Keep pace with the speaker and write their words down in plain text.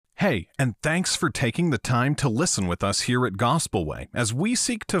Hey, and thanks for taking the time to listen with us here at Gospel Way as we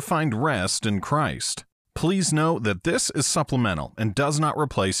seek to find rest in Christ. Please know that this is supplemental and does not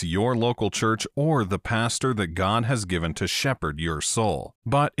replace your local church or the pastor that God has given to shepherd your soul.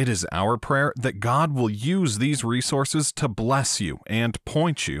 But it is our prayer that God will use these resources to bless you and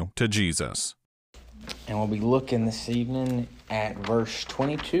point you to Jesus. And we'll be looking this evening at verse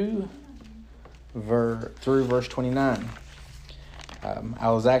 22 through verse 29. I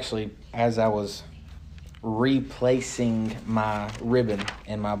was actually, as I was replacing my ribbon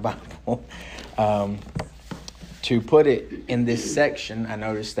in my Bible, to put it in this section, I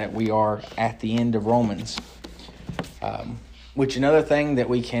noticed that we are at the end of Romans. Which another thing that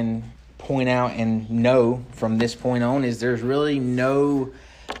we can point out and know from this point on is there's really no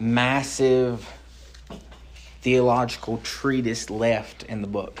massive theological treatise left in the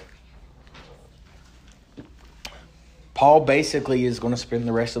book. Paul basically is going to spend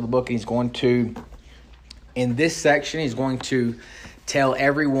the rest of the book. He's going to, in this section, he's going to tell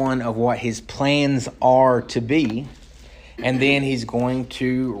everyone of what his plans are to be. And then he's going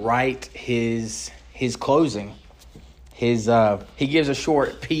to write his closing. He gives a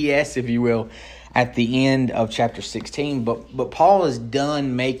short PS, if you will, at the end of chapter 16. But Paul is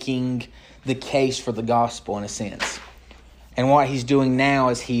done making the case for the gospel in a sense. And what he's doing now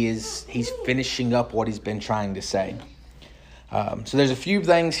is he's finishing up what he's been trying to say. So there's a few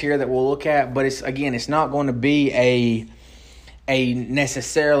things here that we'll look at, but it's not going to be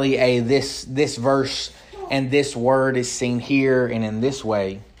necessarily this verse and this word is seen here and in this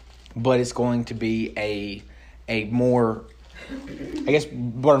way, but it's going to be a more, I guess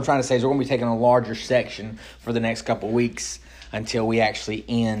what I'm trying to say is we're going to be taking a larger section for the next couple weeks until we actually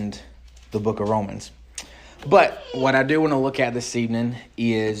end the book of Romans. But what I do want to look at this evening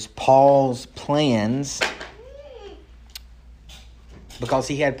is Paul's plans, because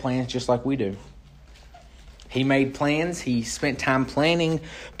he had plans just like we do. He made plans, he spent time planning,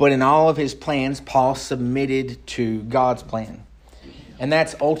 but in all of his plans, Paul submitted to God's plan. And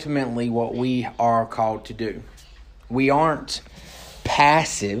that's ultimately what we are called to do. We aren't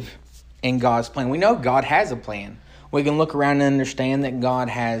passive in God's plan. We know God has a plan. We can look around and understand that God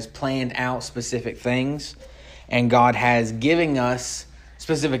has planned out specific things, and God has given us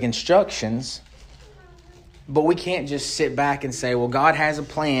specific instructions. But we can't just sit back and say, well, God has a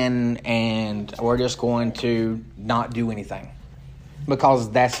plan and we're just going to not do anything. Because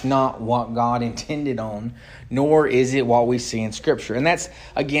that's not what God intended on, nor is it what we see in Scripture. And that's,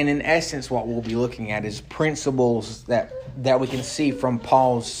 again, in essence, what we'll be looking at is principles that we can see from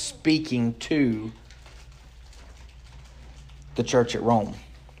Paul's speaking to the church at Rome.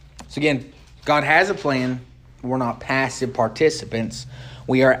 So again, God has a plan. We're not passive participants.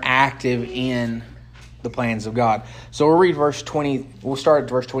 We are active in the plans of God. So we'll read verse 20. We'll start at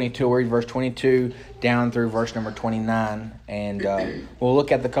verse 22. We'll read verse 22 down through verse number 29. And we'll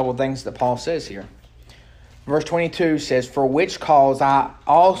look at the couple of things that Paul says here. Verse 22 says, "For which cause I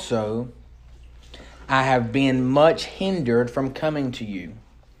have been much hindered from coming to you."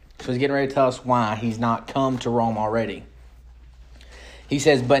 So he's getting ready to tell us why he's not come to Rome already. He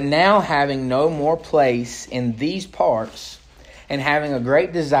says, "But now having no more place in these parts, and having a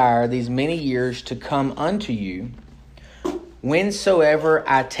great desire these many years to come unto you, whensoever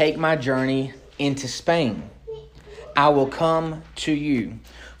I take my journey into Spain, I will come to you.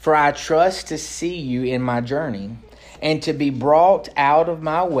 For I trust to see you in my journey, and to be brought out of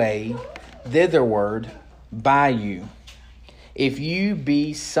my way thitherward by you, if you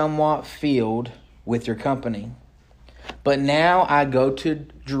be somewhat filled with your company. But now I go to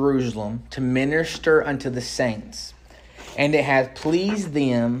Jerusalem to minister unto the saints. And it hath pleased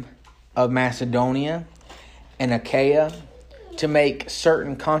them of Macedonia and Achaia to make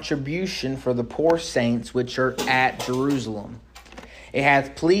certain contribution for the poor saints which are at Jerusalem. It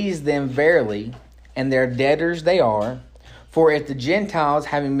hath pleased them verily, and their debtors they are. For if the Gentiles,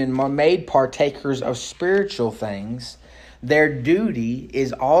 having been made partakers of spiritual things, their duty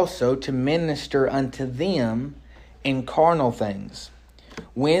is also to minister unto them in carnal things.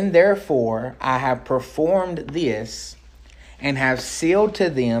 When therefore I have performed this, and have sealed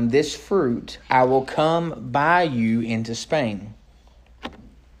to them this fruit, I will come by you into Spain.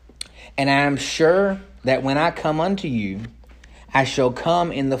 And I am sure that when I come unto you, I shall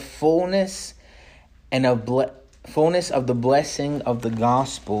come in the fullness of the blessing of the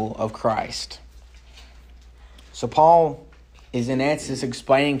gospel of Christ." So Paul is in essence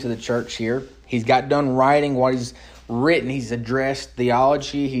explaining to the church here. He's got done writing what he's written. He's addressed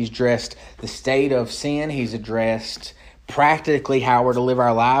theology. He's addressed the state of sin. He's addressed practically how we're to live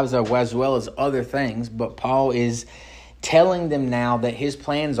our lives as well as other things. But Paul is telling them now that his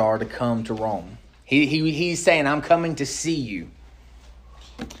plans are to come to Rome. He's saying, I'm coming to see you.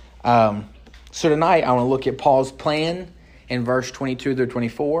 So tonight I want to look at Paul's plan in verse 22 through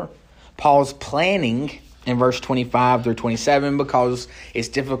 24. Paul's planning in verse 25 through 27, because it's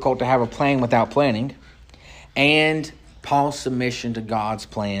difficult to have a plan without planning. And Paul's submission to God's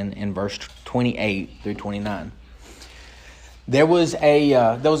plan in verse 28 through 29. There was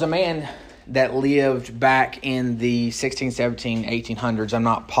a man that lived back in the 16, 17, 1800s. I'm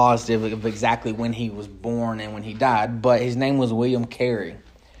not positive of exactly when he was born and when he died, but his name was William Carey.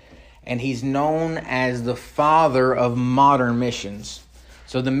 And he's known as the father of modern missions.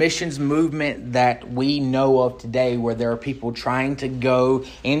 So the missions movement that we know of today, where there are people trying to go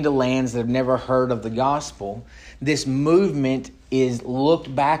into lands that have never heard of the gospel, this movement is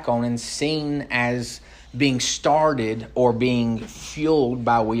looked back on and seen as being started or being fueled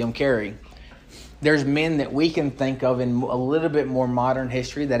by William Carey. There's men that we can think of in a little bit more modern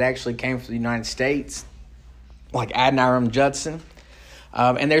history that actually came from the United States, like Adoniram Judson.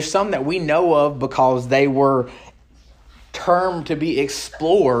 And there's some that we know of because they were termed to be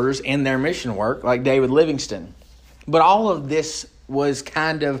explorers in their mission work, like David Livingstone. But all of this was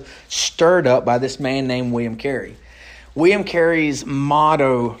kind of stirred up by this man named William Carey. William Carey's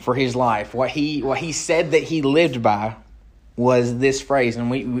motto for his life, what he said that he lived by, was this phrase,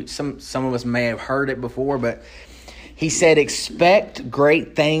 and some of us may have heard it before, but he said, expect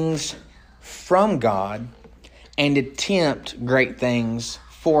great things from God and attempt great things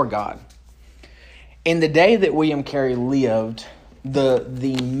for God. In the day that William Carey lived,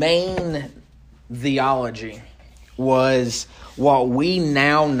 the main theology was what we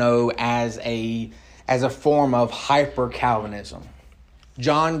now know as a form of hyper-Calvinism.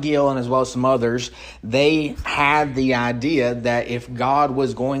 John Gill, and as well as some others, they had the idea that if God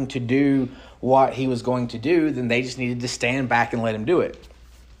was going to do what he was going to do, then they just needed to stand back and let him do it.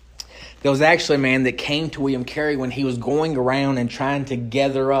 There was actually a man that came to William Carey when he was going around and trying to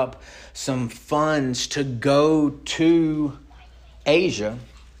gather up some funds to go to Asia.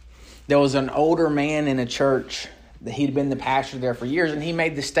 There was an older man in a church that he'd been the pastor there for years, and he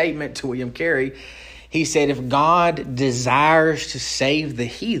made the statement to William Carey. He said, if God desires to save the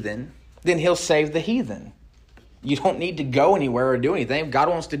heathen, then he'll save the heathen. You don't need to go anywhere or do anything. If God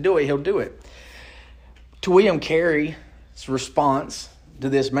wants to do it, he'll do it. To William Carey's response to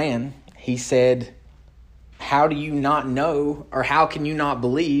this man, he said, how do you not know, or how can you not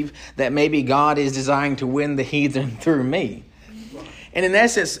believe that maybe God is desiring to win the heathen through me? And in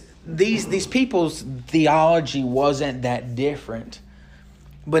essence, these people's theology wasn't that different,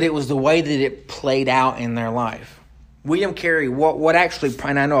 but it was the way that it played out in their life. William Carey, what actually,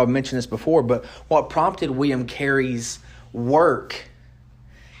 and I know I've mentioned this before, but what prompted William Carey's work,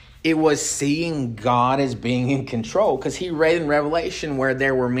 it was seeing God as being in control, because he read in Revelation where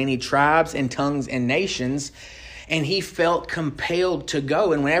there were many tribes and tongues and nations, and he felt compelled to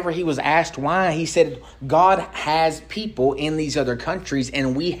go. And whenever he was asked why, he said, God has people in these other countries,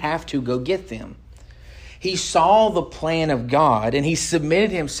 and we have to go get them. He saw the plan of God, and he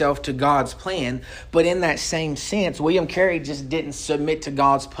submitted himself to God's plan. But in that same sense, William Carey just didn't submit to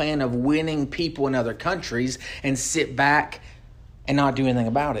God's plan of winning people in other countries and sit back and not do anything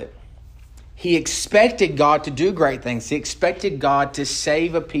about it. He expected God to do great things. He expected God to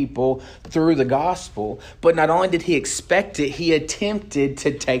save a people through the gospel. But not only did he expect it, he attempted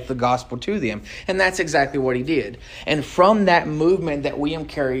to take the gospel to them. And that's exactly what he did. And from that movement that William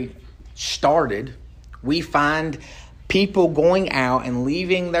Carey started, we find people going out and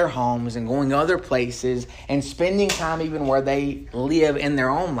leaving their homes and going other places and spending time even where they live in their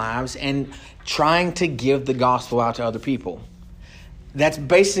own lives and trying to give the gospel out to other people. That's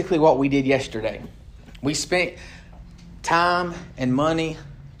basically what we did yesterday. We spent time and money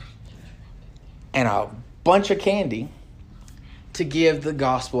and a bunch of candy to give the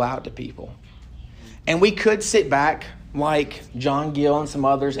gospel out to people. And we could sit back like John Gill and some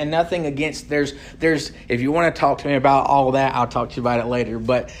others, and nothing against, there's if you want to talk to me about all that, I'll talk to you about it later,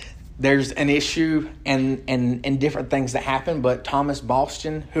 but there's an issue and different things that happen. But Thomas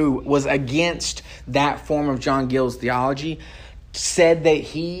Boston, who was against that form of John Gill's theology, said that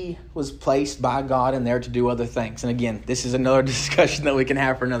he was placed by God in there to do other things. And again, this is another discussion that we can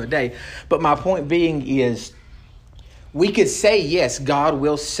have for another day. But my point being is, we could say, yes, God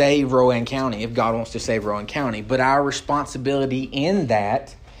will save Rowan County if God wants to save Rowan County. But our responsibility in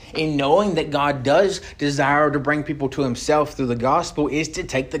that, in knowing that God does desire to bring people to himself through the gospel, is to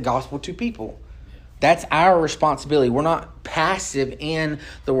take the gospel to people. That's our responsibility. We're not passive in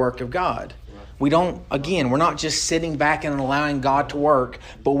the work of God. We're not just sitting back and allowing God to work,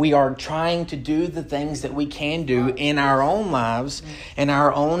 but we are trying to do the things that we can do in our own lives and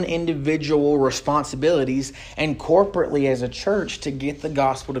our own individual responsibilities and corporately as a church to get the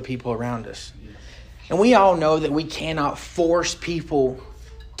gospel to people around us. And we all know that we cannot force people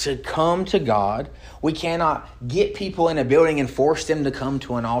to come to God. We cannot get people in a building and force them to come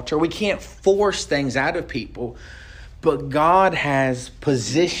to an altar. We can't force things out of people. But God has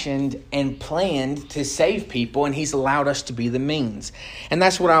positioned and planned to save people, and He's allowed us to be the means. And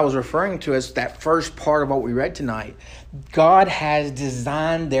that's what I was referring to as that first part of what we read tonight. God has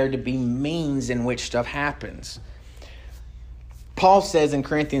designed there to be means in which stuff happens. Paul says in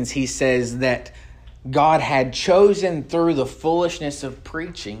Corinthians, he says that God had chosen through the foolishness of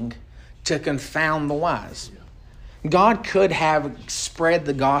preaching to confound the wise. God could have spread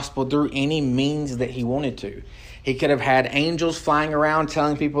the gospel through any means that He wanted to. He could have had angels flying around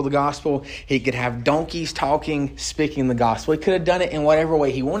telling people the gospel. He could have donkeys talking, speaking the gospel. He could have done it in whatever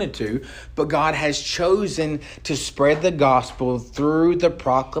way He wanted to. But God has chosen to spread the gospel through the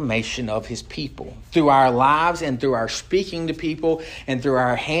proclamation of His people. Through our lives and through our speaking to people and through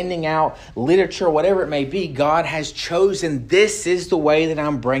our handing out literature, whatever it may be, God has chosen this is the way that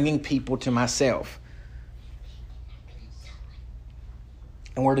I'm bringing people to myself.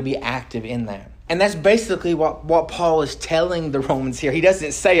 And we're to be active in that. And that's basically what Paul is telling the Romans here. He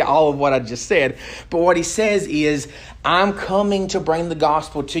doesn't say all of what I just said, but what he says is, I'm coming to bring the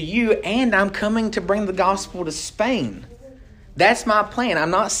gospel to you, and I'm coming to bring the gospel to Spain. That's my plan.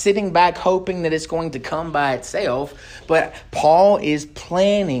 I'm not sitting back hoping that it's going to come by itself, but Paul is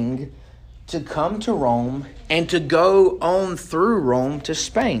planning to come to Rome and to go on through Rome to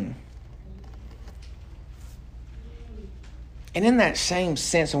Spain. And in that same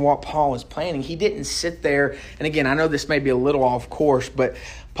sense of what Paul is planning, he didn't sit there, and again, I know this may be a little off course, but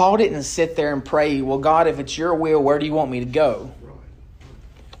Paul didn't sit there and pray, well, God, if it's your will, where do you want me to go?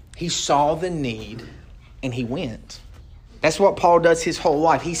 He saw the need, and he went. That's what Paul does his whole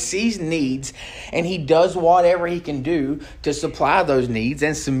life. He sees needs, and he does whatever he can do to supply those needs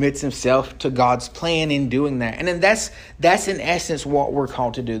and submits himself to God's plan in doing that. And then that's in essence what we're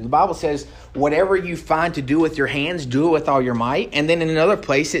called to do. The Bible says, whatever you find to do with your hands, do it with all your might. And then in another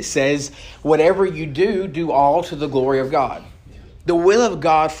place it says, whatever you do, do all to the glory of God. The will of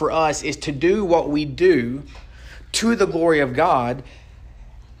God for us is to do what we do to the glory of God,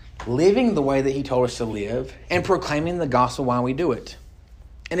 living the way that he told us to live, and proclaiming the gospel while we do it.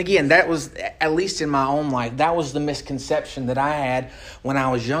 And again, that was, at least in my own life, that was the misconception that I had when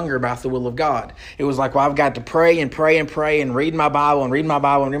I was younger about the will of God. It was like, well, I've got to pray and pray and pray and read my Bible and read my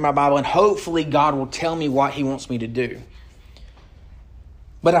Bible and read my Bible, and hopefully God will tell me what he wants me to do.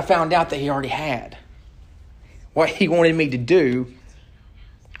 But I found out that he already had. What he wanted me to do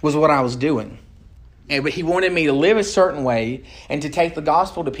was what I was doing. But he wanted me to live a certain way and to take the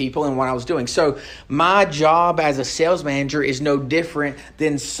gospel to people in what I was doing. So my job as a sales manager is no different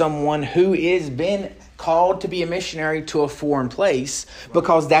than someone who is been called to be a missionary to a foreign place,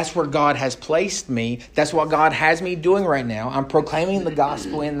 because that's where God has placed me. That's what God has me doing right now. I'm proclaiming the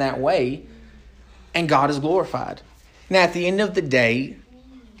gospel in that way, and God is glorified. Now, at the end of the day,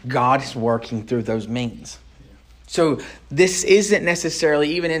 God is working through those means. So this isn't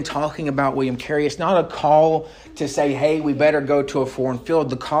necessarily, even in talking about William Carey, it's not a call to say, hey, we better go to a foreign field.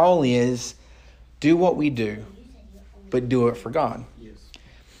 The call is, do what we do, but do it for God. Yes.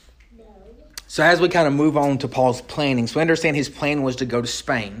 So as we kind of move on to Paul's planning, so I understand his plan was to go to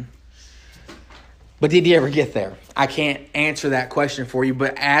Spain. But did he ever get there? I can't answer that question for you.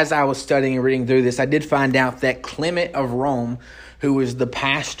 But as I was studying and reading through this, I did find out that Clement of Rome, who was the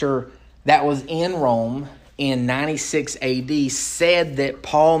pastor that was in Rome in 96 AD, said that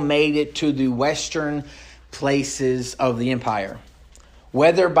Paul made it to the western places of the empire.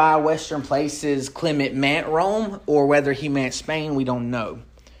 Whether by western places Clement meant Rome or whether he meant Spain, we don't know.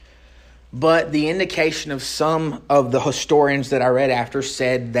 But the indication of some of the historians that I read after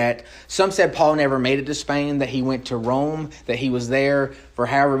said that some said Paul never made it to Spain, that he went to Rome, that he was there for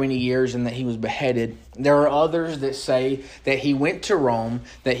however many years, and that he was beheaded. There are others that say that he went to Rome,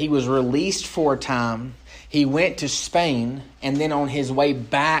 that he was released for a time, he went to Spain, and then on his way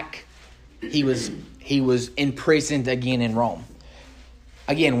back, he was imprisoned again in Rome.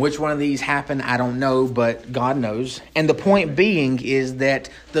 Again, which one of these happened, I don't know, but God knows. And the point being is that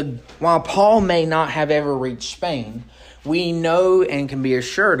while Paul may not have ever reached Spain, we know and can be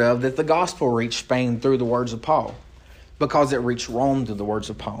assured of that the gospel reached Spain through the words of Paul, because it reached Rome through the words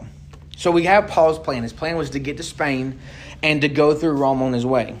of Paul. So we have Paul's plan. His plan was to get to Spain and to go through Rome on his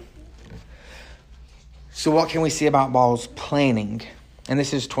way. So what can we see about Paul's planning? And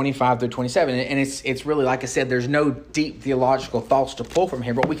this is 25 through 27. And it's really, like I said, there's no deep theological thoughts to pull from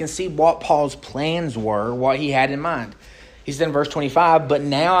here, but we can see what Paul's plans were, what he had in mind. He said in verse 25, "But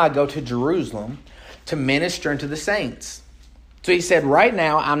now I go to Jerusalem to minister unto the saints." So he said, right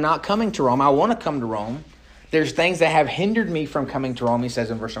now, I'm not coming to Rome. I want to come to Rome. There's things that have hindered me from coming to Rome, he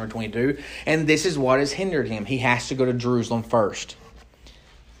says in verse number 22. And this is what has hindered him. He has to go to Jerusalem first.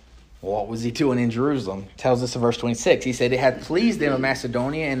 What was he doing in Jerusalem? It tells us in verse 26. He said, "It had pleased them of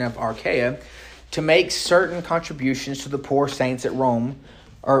Macedonia and of Achaia to make certain contributions to the poor saints at Rome,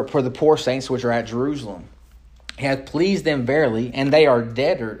 or for the poor saints which are at Jerusalem. It hath pleased them verily, and they are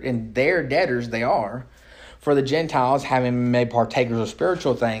debtors, and their debtors they are. For the Gentiles, having been made partakers of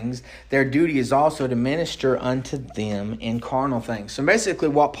spiritual things, their duty is also to minister unto them in carnal things." So basically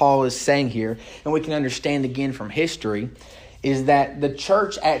what Paul is saying here, and we can understand again from history, is that the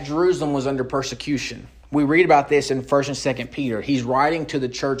church at Jerusalem was under persecution. We read about this in 1st and 2nd Peter. He's writing to the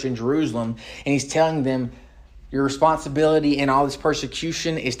church in Jerusalem, and he's telling them, your responsibility in all this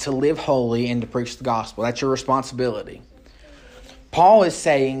persecution is to live holy and to preach the gospel. That's your responsibility. Paul is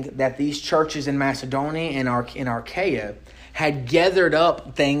saying that these churches in Macedonia and in Achaia had gathered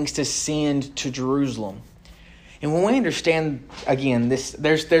up things to send to Jerusalem. And when we understand, again, this,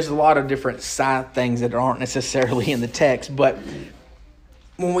 there's a lot of different side things that aren't necessarily in the text, but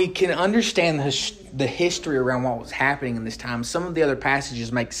when we can understand the history around what was happening in this time, some of the other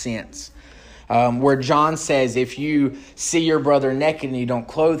passages make sense. Where John says, if you see your brother naked and you don't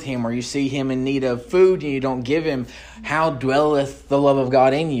clothe him, or you see him in need of food and you don't give him, how dwelleth the love of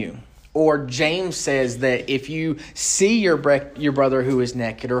God in you? Or James says that if you see your brother who is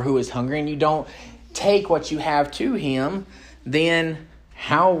naked or who is hungry and you don't take what you have to him, then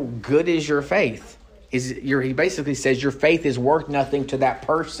how good is your faith? He basically says your faith is worth nothing to that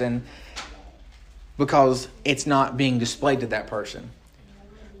person because it's not being displayed to that person.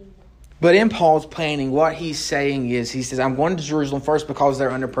 But in Paul's planning, what he's saying is, he says, I'm going to Jerusalem first because they're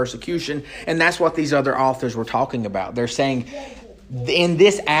under persecution. And that's what these other authors were talking about. They're saying, in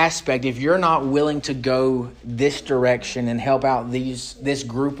this aspect, if you're not willing to go this direction and help out this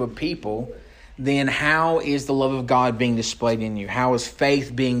group of people, then how is the love of God being displayed in you? How is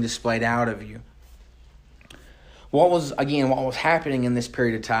faith being displayed out of you? What was happening in this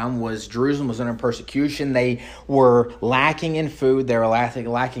period of time was Jerusalem was under persecution. They were lacking in food. They were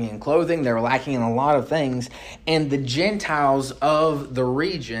lacking in clothing. They were lacking in a lot of things. And the Gentiles of the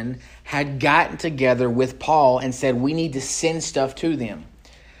region had gotten together with Paul and said, we need to send stuff to them.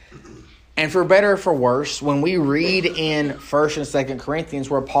 And for better or for worse, when we read in 1st and 2nd Corinthians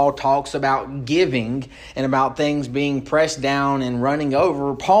where Paul talks about giving and about things being pressed down and running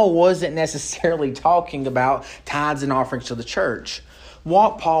over, Paul wasn't necessarily talking about tithes and offerings to the church.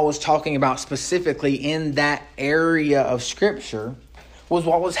 What Paul was talking about specifically in that area of Scripture was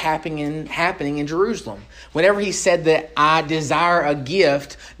what was happening in Jerusalem. Whenever he said that I desire a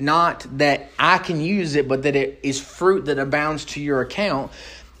gift, not that I can use it, but that it is fruit that abounds to your account.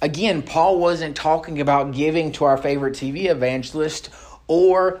 Again, Paul wasn't talking about giving to our favorite TV evangelist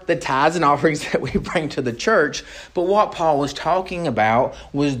or the tithes and offerings that we bring to the church. But what Paul was talking about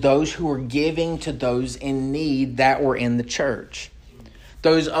was those who were giving to those in need that were in the church.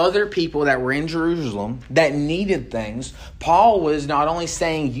 Those other people that were in Jerusalem that needed things, Paul was not only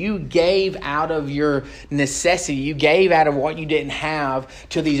saying you gave out of your necessity, you gave out of what you didn't have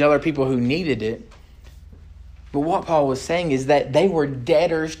to these other people who needed it. But what Paul was saying is that they were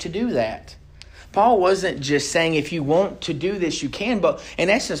debtors to do that. Paul wasn't just saying if you want to do this, you can. But in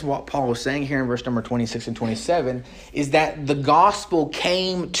essence, what Paul was saying here in verse number 26 and 27 is that the gospel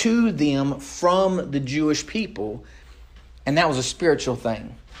came to them from the Jewish people. And that was a spiritual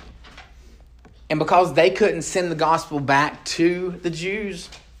thing. And because they couldn't send the gospel back to the Jews,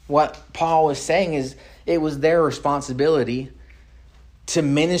 what Paul was saying is it was their responsibility to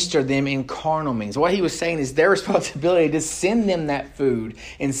minister them in carnal means. What he was saying is their responsibility to send them that food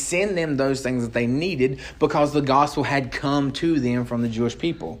and send them those things that they needed because the gospel had come to them from the Jewish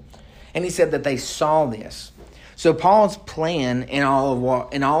people. And he said that they saw this. So Paul's plan in all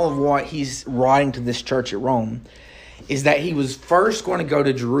of what he's writing to this church at Rome is that he was first going to go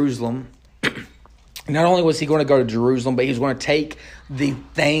to Jerusalem. Not only was he going to go to Jerusalem, but he was going to take the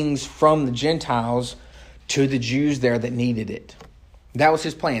things from the Gentiles to the Jews there that needed it. That was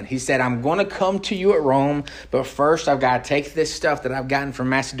his plan. He said, I'm going to come to you at Rome, but first I've got to take this stuff that I've gotten from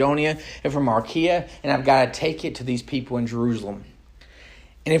Macedonia and from Achaia, and I've got to take it to these people in Jerusalem.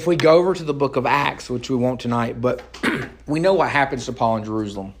 And if we go over to the book of Acts, which we won't tonight, but we know what happens to Paul in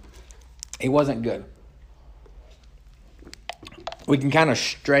Jerusalem. It wasn't good. We can kind of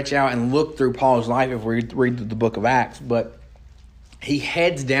stretch out and look through Paul's life if we read the book of Acts, but he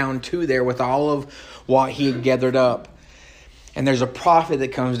heads down to there with all of what he had gathered up. And there's a prophet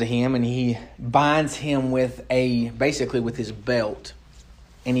that comes to him, and he binds him with his belt.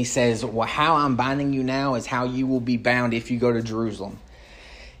 And he says, well, how I'm binding you now is how you will be bound if you go to Jerusalem.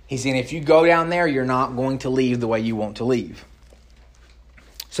 He's saying, if you go down there, you're not going to leave the way you want to leave.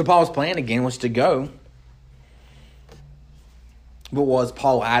 So Paul's plan again was to go. But was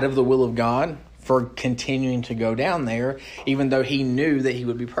Paul out of the will of God for continuing to go down there, even though he knew that he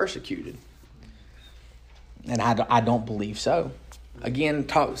would be persecuted? And I don't believe so. Again,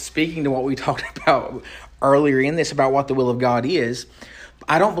 speaking to what we talked about earlier in this, about what the will of God is,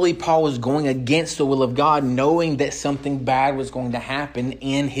 I don't believe Paul was going against the will of God, knowing that something bad was going to happen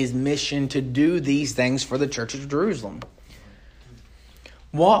in his mission to do these things for the church of Jerusalem.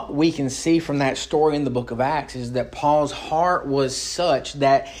 What we can see from that story in the book of Acts is that Paul's heart was such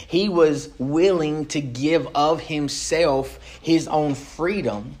that he was willing to give of himself his own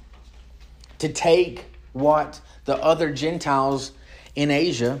freedom to take what the other Gentiles in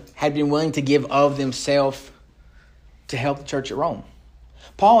Asia had been willing to give of themselves to help the church at Rome.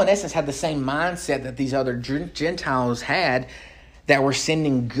 Paul, in essence, had the same mindset that these other Gentiles had that were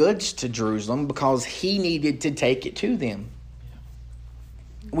sending goods to Jerusalem because he needed to take it to them.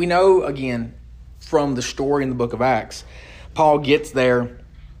 We know, again, from the story in the book of Acts, Paul gets there.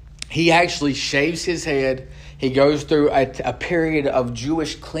 He actually shaves his head. He goes through a period of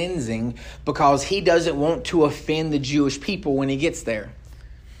Jewish cleansing because he doesn't want to offend the Jewish people when he gets there.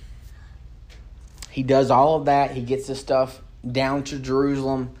 He does all of that. He gets the stuff down to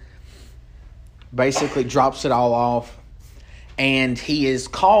Jerusalem, basically drops it all off, and he is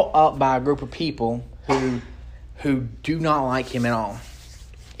caught up by a group of people who do not like him at all.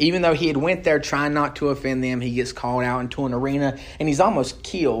 Even though he had went there trying not to offend them, he gets called out into an arena and he's almost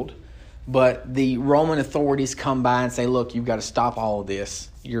killed. But the Roman authorities come by and say, "Look, you've got to stop all of this.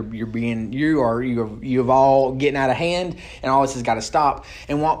 You've all getting out of hand, and all this has got to stop."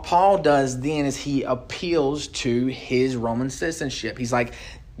 And what Paul does then is he appeals to his Roman citizenship. He's like,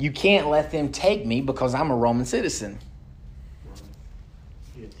 "You can't let them take me because I'm a Roman citizen."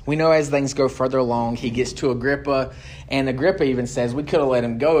 We know as things go further along, he gets to Agrippa, and Agrippa even says, we could have let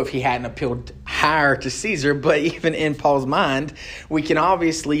him go if he hadn't appealed higher to Caesar. But even in Paul's mind, we can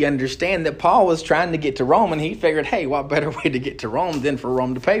obviously understand that Paul was trying to get to Rome, and he figured, hey, what better way to get to Rome than for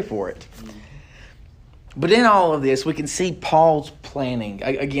Rome to pay for it? But in all of this, we can see Paul's planning.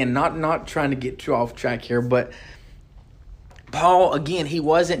 Again, not trying to get too off track here, but Paul, again, he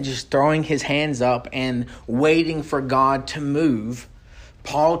wasn't just throwing his hands up and waiting for God to move.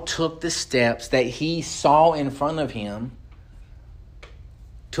 Paul took the steps that he saw in front of him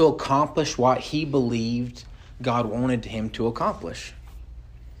to accomplish what he believed God wanted him to accomplish.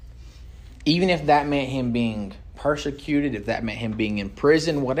 Even if that meant him being persecuted, if that meant him being in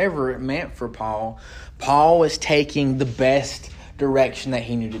prison, whatever it meant for Paul, Paul was taking the best direction that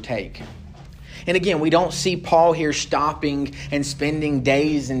he knew to take. And again, we don't see Paul here stopping and spending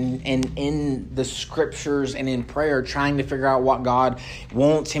days in the scriptures and in prayer trying to figure out what God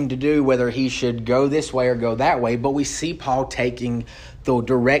wants him to do, whether he should go this way or go that way. But we see Paul taking the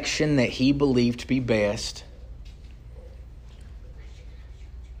direction that he believed to be best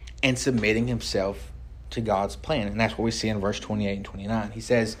and submitting himself to God's plan. And that's what we see in verse 28 and 29. He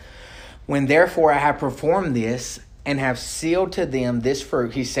says, "When therefore I have performed this, and have sealed to them this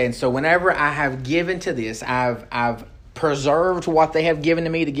fruit," he's saying, so whenever I have given to this, I've preserved what they have given to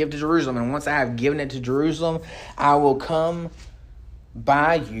me to give to Jerusalem. And once I have given it to Jerusalem, I will come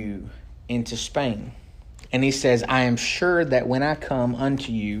by you into Spain. And he says, I am sure that when I come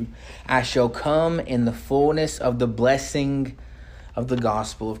unto you, I shall come in the fullness of the blessing of the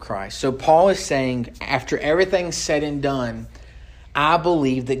gospel of Christ. So Paul is saying, after everything's said and done, I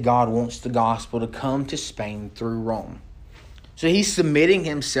believe that God wants the gospel to come to Spain through Rome. So he's submitting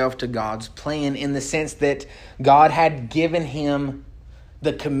himself to God's plan in the sense that God had given him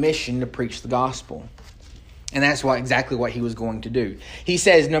the commission to preach the gospel. And that's exactly what he was going to do. He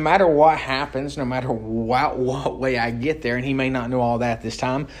says, no matter what happens, no matter what way I get there, and he may not know all that this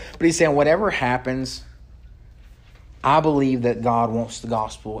time, but he's saying whatever happens, I believe that God wants the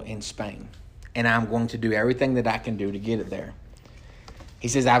gospel in Spain. And I'm going to do everything that I can do to get it there. He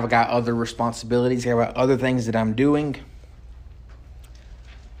says, I've got other responsibilities. I've got other things that I'm doing.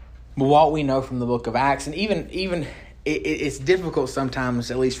 But what we know from the book of Acts, and even it's difficult sometimes,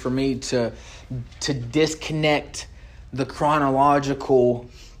 at least for me, to disconnect the chronological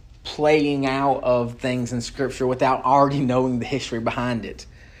playing out of things in Scripture without already knowing the history behind it.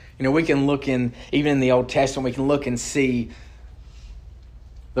 You know, we can look even in the Old Testament, we can look and see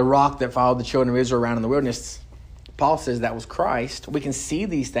the rock that followed the children of Israel around in the wilderness. Paul says that was Christ. We can see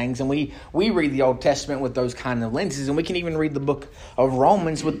these things, and we read the Old Testament with those kind of lenses, and we can even read the book of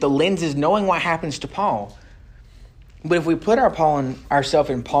Romans with the lenses knowing what happens to Paul. But if we put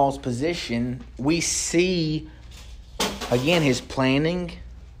ourselves in Paul's position, we see, again, his planning.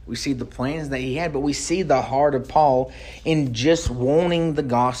 We see the plans that he had, but we see the heart of Paul in just wanting the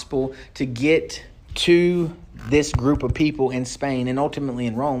gospel to get to this group of people in Spain and ultimately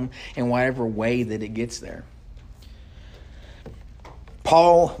in Rome in whatever way that it gets there.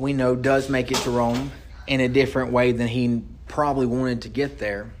 Paul, we know, does make it to Rome in a different way than he probably wanted to get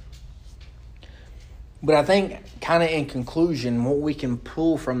there. But I think kind of in conclusion, what we can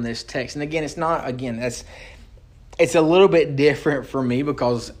pull from this text, and again, it's a little bit different for me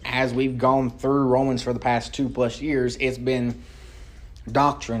because as we've gone through Romans for the past 2+ years, it's been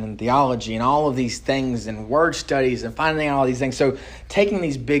doctrine and theology and all of these things and word studies and finding out all these things. So taking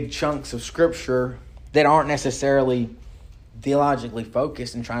these big chunks of scripture that aren't necessarily theologically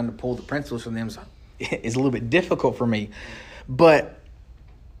focused and trying to pull the principles from them is a little bit difficult for me. But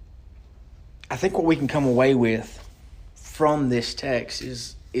I think what we can come away with from this text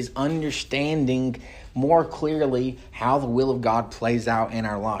is understanding more clearly how the will of God plays out in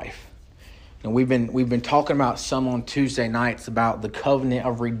our life. And we've been talking about some on Tuesday nights about the covenant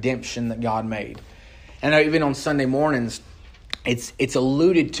of redemption that God made. And even on Sunday mornings, it's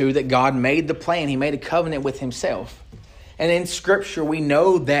alluded to that God made the plan. He made a covenant with himself. And in Scripture, we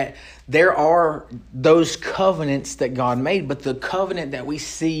know that there are those covenants that God made, but the covenant that we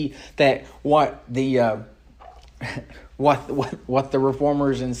see that what the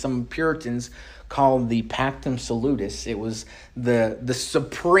Reformers and some Puritans called the Pactum Salutis, it was the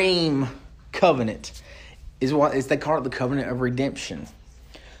supreme covenant, is they call it the covenant of redemption.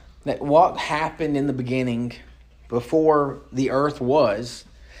 That what happened in the beginning, before the earth was,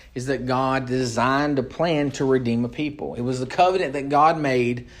 is that God designed a plan to redeem a people. It was the covenant that God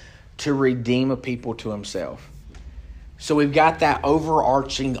made to redeem a people to himself. So we've got that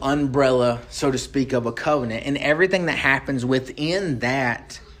overarching umbrella, so to speak, of a covenant. And everything that happens within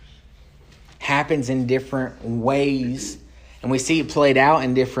that happens in different ways. And we see it played out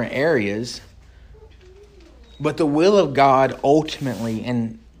in different areas. But the will of God ultimately,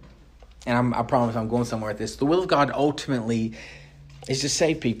 and I promise I'm going somewhere with this, the will of God ultimately is to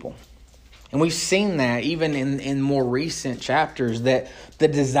save people. And we've seen that even in more recent chapters, that the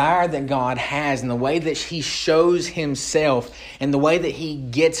desire that God has and the way that he shows himself and the way that he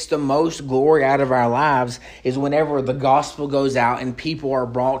gets the most glory out of our lives is whenever the gospel goes out and people are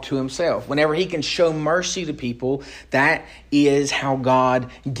brought to himself. Whenever he can show mercy to people, that is how God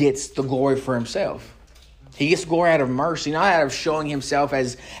gets the glory for himself. He gets glory out of mercy, not out of showing himself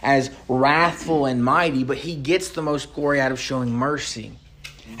as wrathful and mighty, but he gets the most glory out of showing mercy.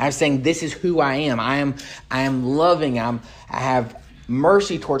 I was saying, this is who I am. I am loving. I have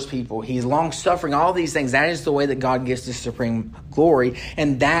mercy towards people. He's long-suffering. All these things. That is the way that God gets the supreme glory.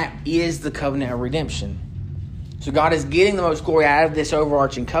 And that is the covenant of redemption. So God is getting the most glory out of this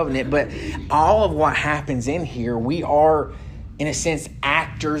overarching covenant. But all of what happens in here, we are, in a sense,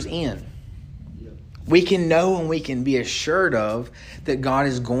 actors in. We can know and we can be assured of that God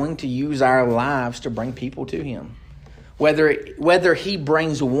is going to use our lives to bring people to him. Whether he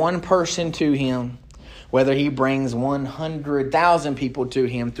brings one person to him, whether he brings 100,000 people to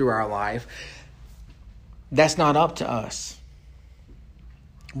him through our life, that's not up to us.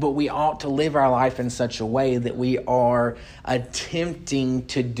 But we ought to live our life in such a way that we are attempting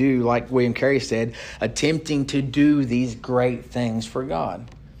to do, like William Carey said, attempting to do these great things for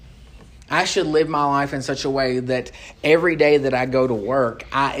God. I should live my life in such a way that every day that I go to work,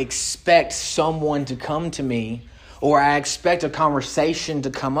 I expect someone to come to me, or I expect a conversation to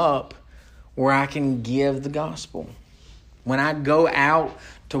come up where I can give the gospel. When I go out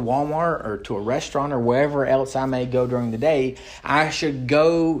to Walmart or to a restaurant or wherever else I may go during the day, I should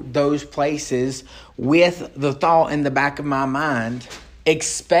go those places with the thought in the back of my mind,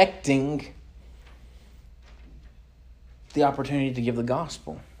 expecting the opportunity to give the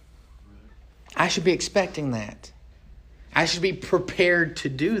gospel. I should be expecting that. I should be prepared to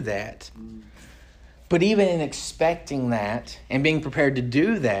do that. But even in expecting that and being prepared to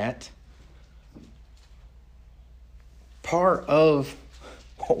do that, part of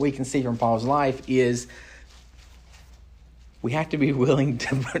what we can see from Paul's life is we have to be willing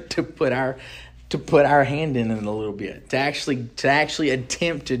to put our hand in it a little bit, to actually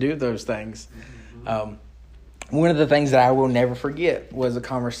attempt to do those things. One of the things that I will never forget was a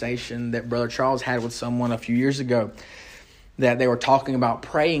conversation that Brother Charles had with someone a few years ago, that they were talking about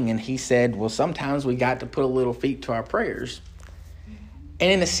praying, and he said, well, sometimes we got to put a little feet to our prayers.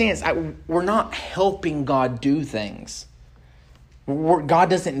 And in a sense, we're not helping God do things. God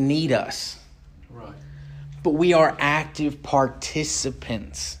doesn't need us. Right. But we are active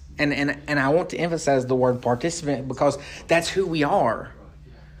participants. And I want to emphasize the word participant because that's who we are.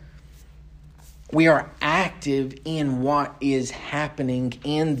 We are active in what is happening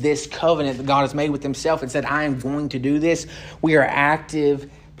in this covenant that God has made with himself and said, I am going to do this. We are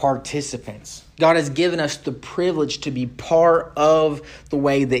active participants. God has given us the privilege to be part of the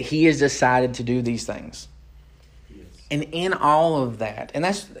way that he has decided to do these things. Yes. And in all of that, and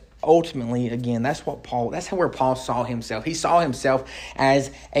that's ultimately, again, that's where Paul saw himself. He saw himself as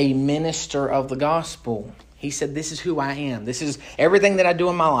a minister of the gospel. He said, this is who I am. This is everything that I do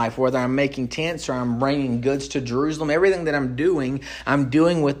in my life, whether I'm making tents or I'm bringing goods to Jerusalem. Everything that I'm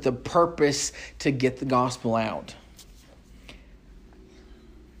doing with the purpose to get the gospel out.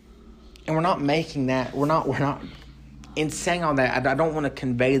 And we're not making that, we're not, in saying all that, I don't want to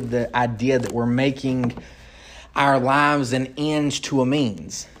convey the idea that we're making our lives an ends to a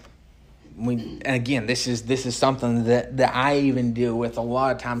means. And again, this is something that I even deal with a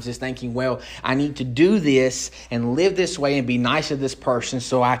lot of times, is thinking, well, I need to do this and live this way and be nice to this person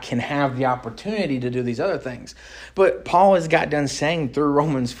so I can have the opportunity to do these other things. But Paul has got done saying through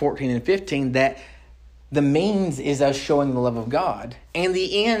Romans 14 and 15 that the means is us showing the love of God, and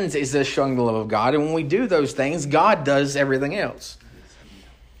the ends is us showing the love of God. And when we do those things, God does everything else.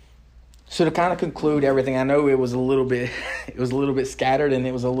 So to kind of conclude everything, I know it was a little bit scattered, and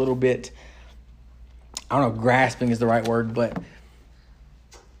it was a little bit, I don't know, grasping is the right word, but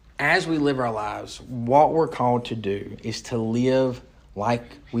as we live our lives, what we're called to do is to live like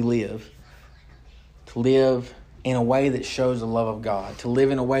we live, to live in a way that shows the love of God, to live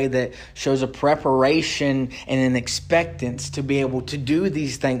in a way that shows a preparation and an expectance to be able to do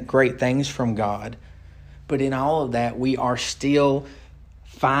these great things from God. But in all of that, we are still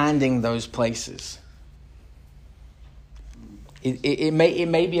finding those places. It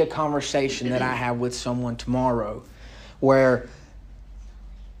may be a conversation that I have with someone tomorrow where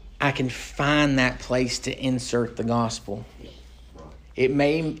I can find that place to insert the gospel. It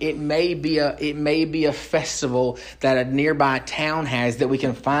may be a festival that a nearby town has that we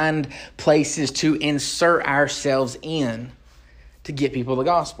can find places to insert ourselves in to get people the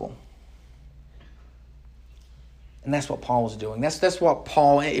gospel. And that's what Paul was doing. That's what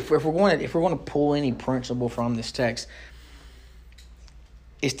Paul. If we're going to pull any principle from this text,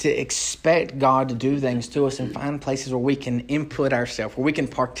 is to expect God to do things to us and find places where we can input ourselves, where we can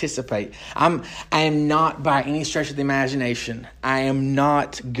participate. I am not, by any stretch of the imagination, I am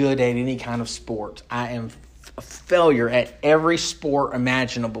not good at any kind of sport. I am a failure at every sport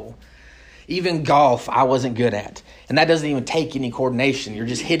imaginable. Even golf, I wasn't good at. And that doesn't even take any coordination. You're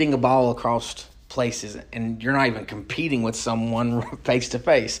just hitting a ball across places, and you're not even competing with someone face to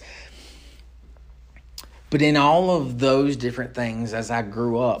face. But in all of those different things, as I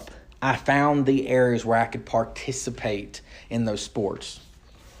grew up, I found the areas where I could participate in those sports.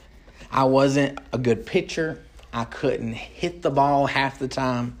 I wasn't a good pitcher. I couldn't hit the ball half the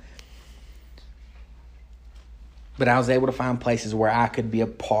time. But I was able to find places where I could be a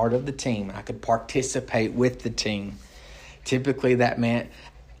part of the team. I could participate with the team. Typically that meant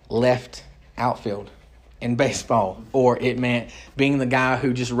left outfield in baseball, or it meant being the guy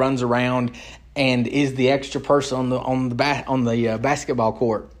who just runs around and is the extra person on the basketball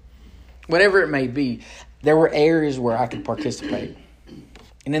court. Whatever it may be, there were areas where I could participate.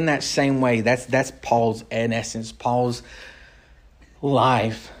 And in that same way, that's Paul's, in essence, Paul's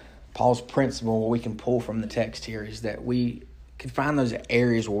life, Paul's principle, what we can pull from the text here is that we can find those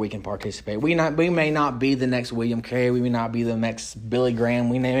areas where we can participate. We may not be the next William Carey. We may not be the next Billy Graham.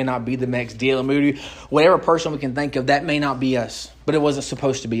 We may not be the next D.L. Moody. Whatever person we can think of, that may not be us. But it wasn't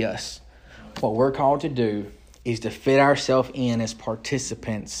supposed to be us. What we're called to do is to fit ourselves in as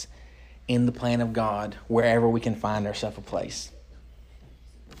participants in the plan of God wherever we can find ourselves a place.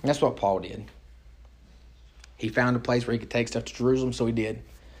 And that's what Paul did. He found a place where he could take stuff to Jerusalem, so he did.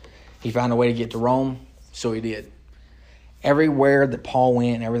 He found a way to get to Rome, so he did. Everywhere that Paul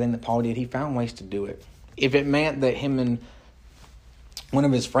went, everything that Paul did, he found ways to do it. If it meant that him and one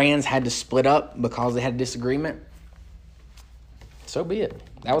of his friends had to split up because they had a disagreement, so be it.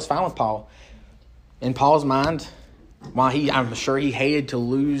 That was fine with Paul. In Paul's mind, while I'm sure he hated to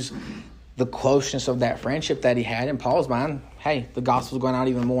lose the closeness of that friendship that he had, in Paul's mind, hey, the gospel's going out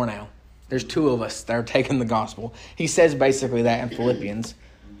even more now. There's two of us that are taking the gospel. He says basically that in Philippians.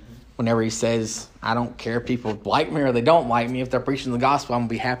 Whenever he says, I don't care if people like me or they don't like me. If they're preaching the gospel, I'm going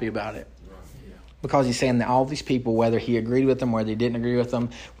to be happy about it. Because he's saying that all these people, whether he agreed with them, whether he didn't agree with them,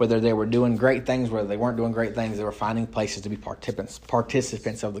 whether they were doing great things, whether they weren't doing great things, they were finding places to be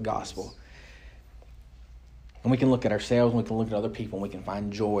participants of the gospel. And we can look at ourselves, and we can look at other people, and we can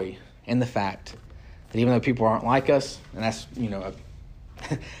find joy in the fact that even though people aren't like us, and that's,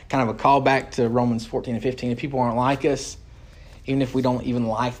 kind of a callback to Romans 14 and 15, if people aren't like us, even if we don't even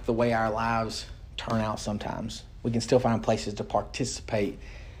like the way our lives turn out sometimes, we can still find places to participate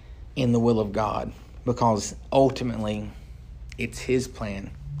in the will of God, because ultimately it's his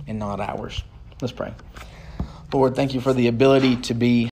plan and not ours. Let's pray. Lord, thank you for the ability to be